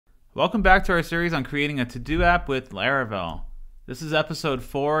Welcome back to our series on creating a to-do app with Laravel. This is episode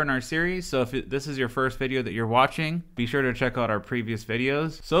 4 in our series, so if this is your first video that you're watching, be sure to check out our previous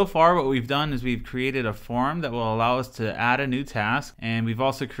videos. So far what we've done is we've created a form that will allow us to add a new task, and we've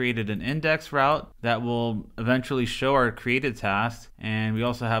also created an index route that will eventually show our created task, and we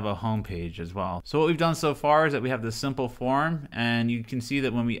also have a home page as well. So what we've done so far is that we have this simple form, and you can see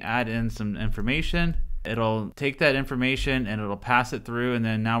that when we add in some information, it'll take that information and it'll pass it through, and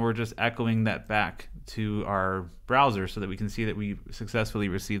then now we're just echoing that back to our browser so that we can see that we successfully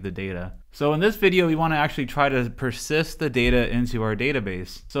received the data. So in this video, we want to actually try to persist the data into our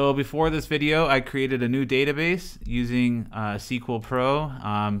database. So before this video, I created a new database using SQL Pro.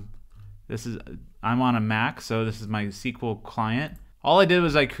 I'm on a Mac, so this is my SQL client. All I did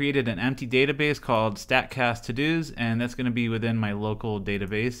was I created an empty database called statcast to-dos, and that's going to be within my local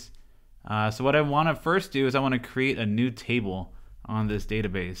database. So what I want to first do is I want to create a new table on this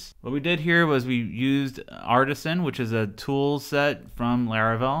database. What we did here was we used Artisan, which is a tool set from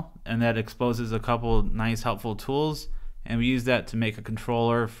Laravel, and that exposes a couple nice helpful tools, and we use that to make a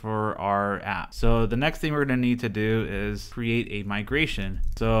controller for our app. So the next thing we're going to need to do is create a migration.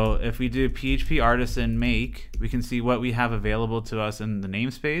 So if we do PHP Artisan make, we can see what we have available to us in the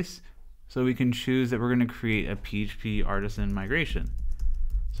namespace. So we can choose that we're going to create a PHP Artisan migration.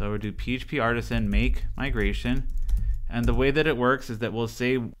 So we'll do PHP Artisan make migration, and the way that it works is that we'll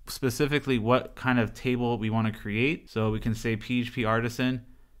say specifically what kind of table we want to create. So we can say PHP Artisan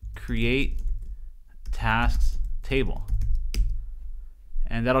create tasks table,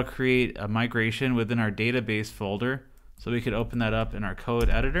 and that'll create a migration within our database folder. So we could open that up in our code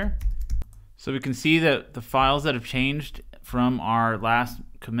editor. So we can see that the files that have changed from our last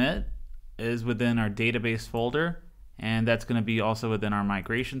commit is within our database folder, and that's going to be also within our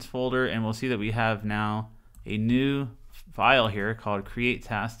migrations folder, and we'll see that we have now a new file here called create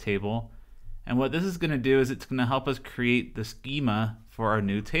task table. And what this is going to do is it's going to help us create the schema for our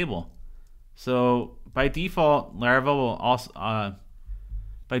new table. So by default, Laravel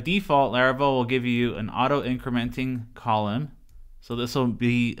will give you an auto incrementing column. So this will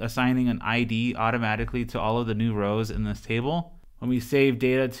be assigning an ID automatically to all of the new rows in this table. When we save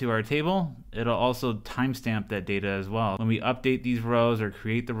data to our table, it'll also timestamp that data as well. When we update these rows or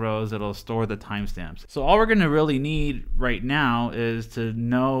create the rows, it'll store the timestamps. So all we're going to really need right now is to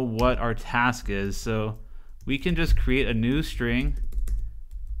know what our task is. So we can just create a new string,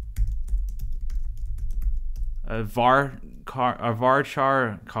 a varchar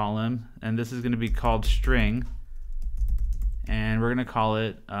column, and this is going to be called string, and we're going to call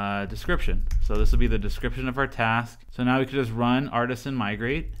it description. So this will be the description of our task. So now we can just run artisan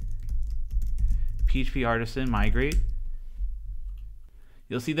migrate, PHP artisan migrate.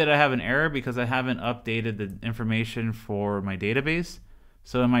 You'll see that I have an error because I haven't updated the information for my database.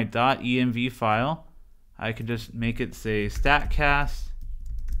 So in my .env file, I can just make it say statcast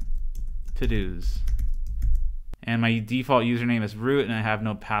to-dos. And my default username is root, and I have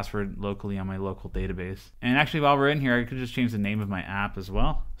no password locally on my local database. And actually, while we're in here, I could just change the name of my app as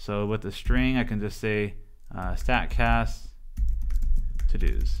well. So with the string, I can just say statcast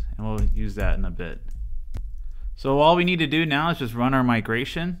to-dos, and we'll use that in a bit. So all we need to do now is just run our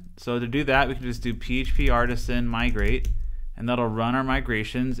migration. So to do that, we can just do PHP Artisan migrate, and that'll run our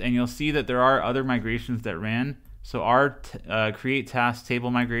migrations. And you'll see that there are other migrations that ran. So our create task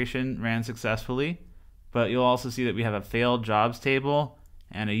table migration ran successfully. But you'll also see that we have a failed jobs table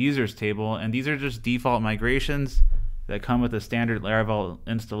and a users table, and these are just default migrations that come with a standard Laravel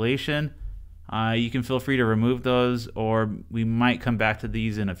installation. You can feel free to remove those, or we might come back to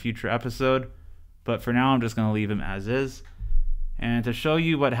these in a future episode, but for now I'm just going to leave them as is. And to show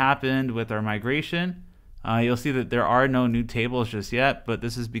you what happened with our migration, you'll see that there are no new tables just yet, but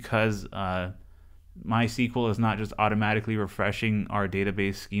this is because MySQL is not just automatically refreshing our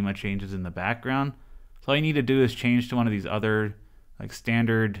database schema changes in the background. So all you need to do is change to one of these other like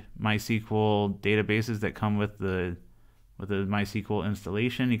standard MySQL databases that come with the MySQL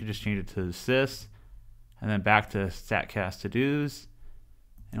installation. You can just change it to sys and then back to statcast to-dos,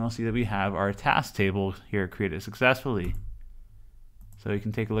 and we'll see that we have our task table here created successfully. So you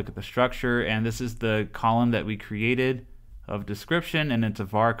can take a look at the structure, and this is the column that we created of description, and it's a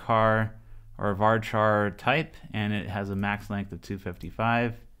varchar or a varchar type, and it has a max length of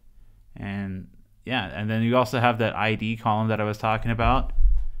 255. And yeah, and then you also have that ID column that I was talking about,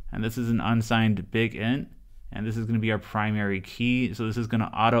 and this is an unsigned big int, and this is going to be our primary key. So this is going to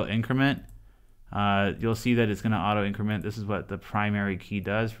auto increment. You'll see that it's going to auto increment. This is what the primary key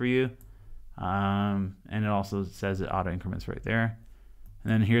does for you, and it also says it auto increments right there.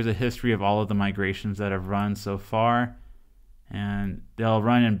 And then here's a history of all of the migrations that I've run so far. and they'll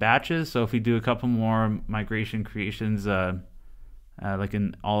run in batches. So if we do a couple more migration creations like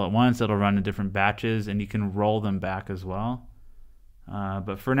in all at once, it'll run in different batches, and you can roll them back as well.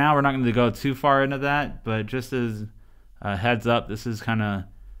 But for now, we're not going to go too far into that, but just as a heads up, this is kind of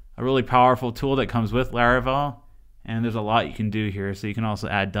a really powerful tool that comes with Laravel, and there's a lot you can do here. So you can also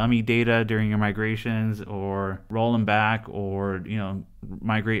add dummy data during your migrations, or roll them back, or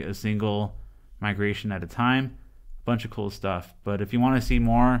migrate a single migration at a time. A bunch of cool stuff. But if you want to see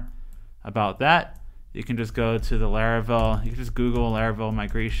more about that, you can just go to the Laravel, you can just Google Laravel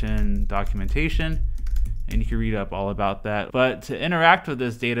Migration documentation, and you can read up all about that. But to interact with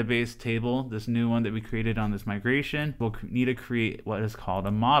this database table, this new one that we created on this migration, we'll need to create what is called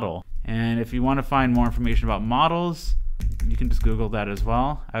a model. And if you want to find more information about models, you can just Google that as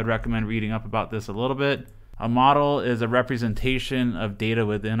well. I would recommend reading up about this a little bit. A model is a representation of data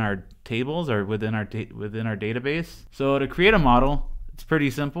within our tables, or within our database. So to create a model, it's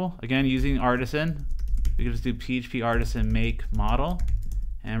pretty simple. Again, using Artisan, we can just do PHP Artisan make model,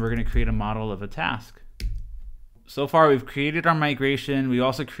 and we're going to create a model of a task. So far, we've created our migration. We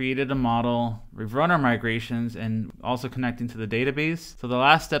also created a model. We've run our migrations and also connecting to the database. So the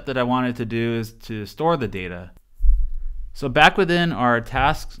last step that I wanted to do is to store the data. So back within our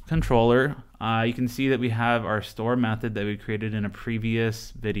tasks controller, you can see that we have our store method that we created in a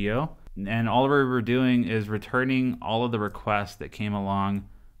previous video. And all we're doing is returning all of the requests that came along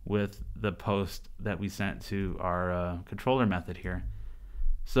with the post that we sent to our controller method here.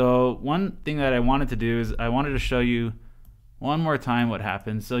 So one thing that I wanted to do is I wanted to show you one more time what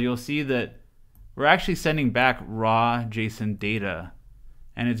happens. So you'll see that we're actually sending back raw JSON data,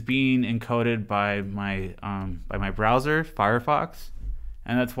 and it's being encoded by my browser, Firefox,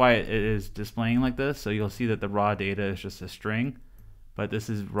 and that's why it is displaying like this. So you'll see that the raw data is just a string, but this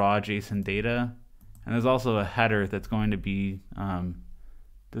is raw JSON data, and there's also a header that's going to be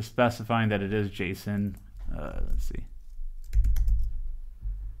just specifying that it is JSON. Let's see.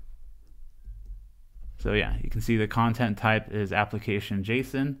 So yeah, you can see the content type is application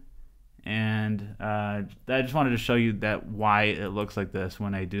JSON, and I just wanted to show you that why it looks like this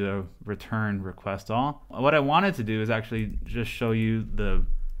when I do a return request all. What I wanted to do is actually just show you the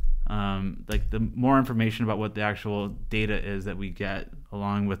the more information about what the actual data is that we get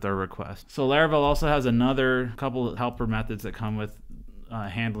along with our request. So Laravel also has another couple of helper methods that come with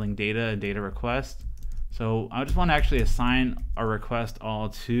handling data and data requests. So I just want to actually assign a request all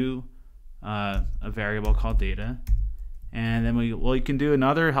to a variable called data, and then we can do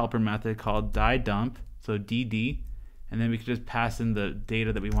another helper method called die_dump, so dd, and then we can just pass in the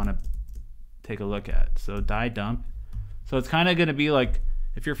data that we want to take a look at. So die_dump. So it's kind of going to be like,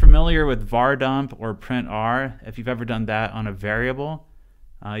 if you're familiar with var_dump or print_r, if you've ever done that on a variable,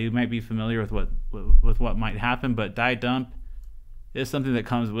 you might be familiar with what might happen. But die_dump is something that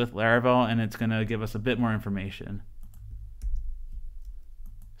comes with Laravel, and it's going to give us a bit more information.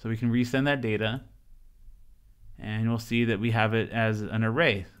 So we can resend that data, and we'll see that we have it as an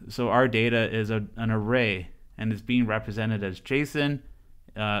array. So our data is an array, and it's being represented as JSON.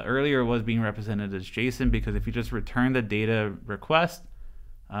 Earlier it was being represented as JSON because if you just return the data request,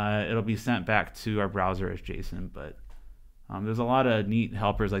 it'll be sent back to our browser as JSON. But there's a lot of neat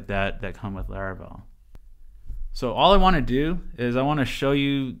helpers like that that come with Laravel. So all I want to do is I want to show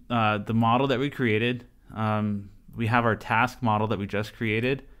you the model that we created. We have our task model that we just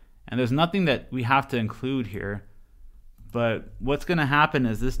created, and there's nothing that we have to include here. But what's going to happen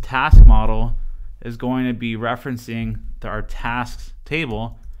is this task model is going to be referencing our tasks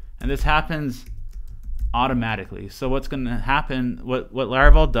table, and this happens automatically. So what's going to happen, what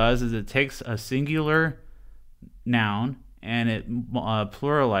Laravel does is it takes a singular noun and it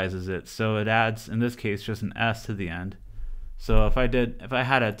pluralizes it. So it adds, in this case, just an S to the end. So if I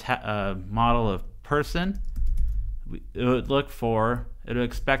had a model of person, it would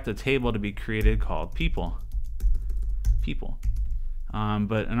expect a table to be created called people.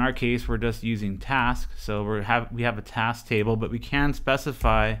 But in our case, we're just using task, so we have a task table, but we can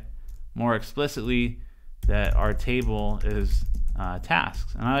specify more explicitly that our table is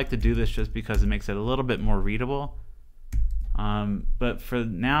tasks. And I like to do this just because it makes it a little bit more readable. But for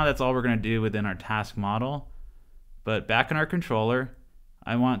now, that's all we're going to do within our task model. But back in our controller,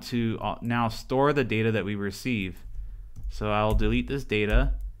 I want to now store the data that we receive. So I'll delete this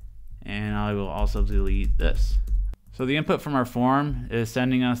data, and I will also delete this. So the input from our form is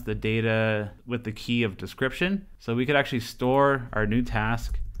sending us the data with the key of description. So we could actually store our new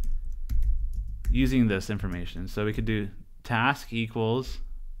task using this information. So we could do task equals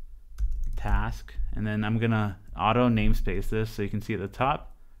task, and then I'm gonna auto namespace this so you can see at the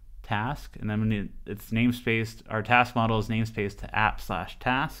top task, and then it's namespaced, our task model is namespaced to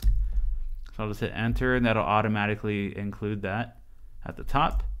app/task. So I'll just hit enter, and that'll automatically include that at the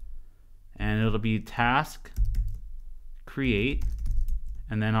top. And it'll be task create,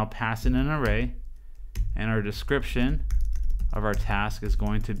 and then I'll pass in an array, and our description of our task is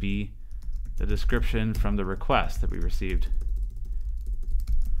going to be the description from the request that we received.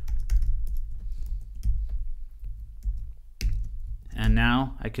 And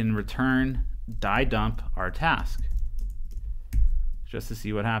now I can return die dump our task just to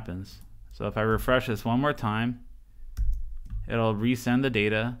see what happens. So if I refresh this one more time, it'll resend the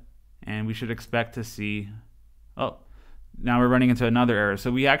data, and we should expect to see, oh, now we're running into another error.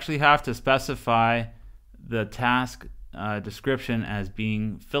 So we actually have to specify the task description as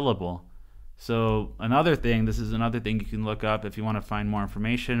being fillable. So another thing, this is another thing you can look up if you want to find more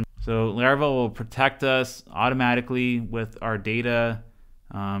information. So Laravel will protect us automatically with our data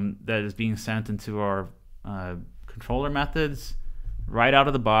that is being sent into our controller methods right out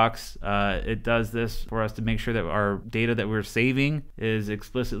of the box. It does this for us to make sure that our data that we're saving is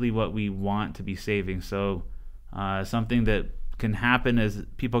explicitly what we want to be saving. So something that can happen is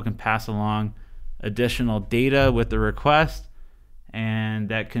people can pass along additional data with the request, and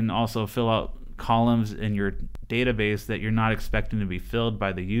that can also fill out columns in your database that you're not expecting to be filled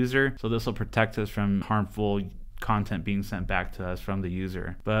by the user. So this will protect us from harmful content being sent back to us from the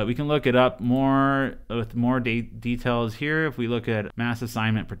user. But we can look it up more with more details here. If we look at mass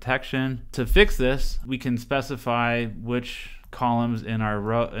assignment protection, to fix this, we can specify which columns in our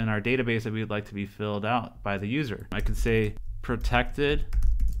database that we would like to be filled out by the user. I could say protected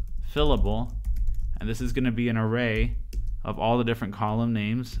fillable, and this is going to be an array of all the different column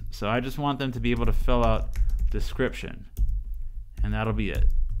names. So I just want them to be able to fill out description, and that'll be it.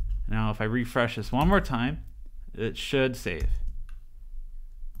 Now if I refresh this one more time, it should save.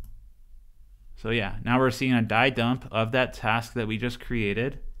 So yeah, now we're seeing a die dump of that task that we just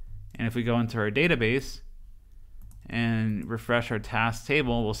created. And if we go into our database and refresh our task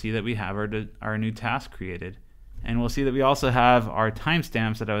table, we'll see that we have our new task created. And we'll see that we also have our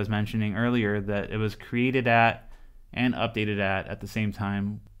timestamps that I was mentioning earlier, that it was created at and updated at the same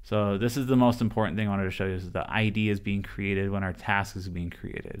time. So this is the most important thing I wanted to show you, is the ID is being created when our task is being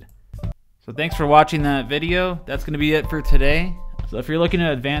created. So thanks for watching that video. That's going to be it for today. So if you're looking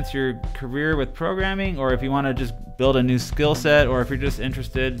to advance your career with programming, or if you want to just build a new skill set, or if you're just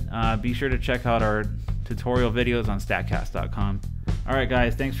interested, be sure to check out our tutorial videos on statcast.com. All right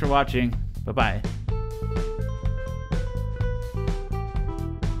guys, thanks for watching. Bye-bye.